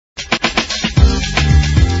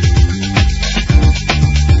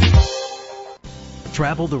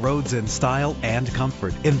Travel the roads in style and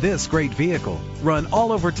comfort in this great vehicle. Run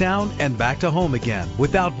all over town and back to home again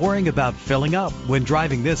without worrying about filling up when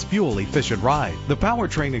driving this fuel-efficient ride. The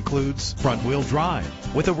powertrain includes front-wheel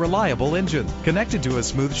drive with a reliable engine connected to a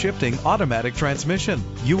smooth shifting automatic transmission.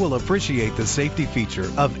 You will appreciate the safety feature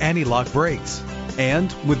of anti-lock brakes.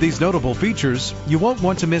 And with these notable features, you won't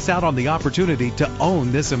want to miss out on the opportunity to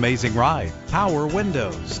own this amazing ride. Power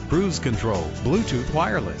windows, cruise control, Bluetooth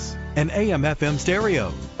wireless, an AM/FM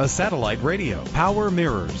stereo, a satellite radio, power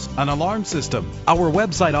mirrors, an alarm system. Our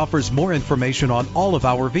website offers more information on all of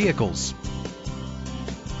our vehicles.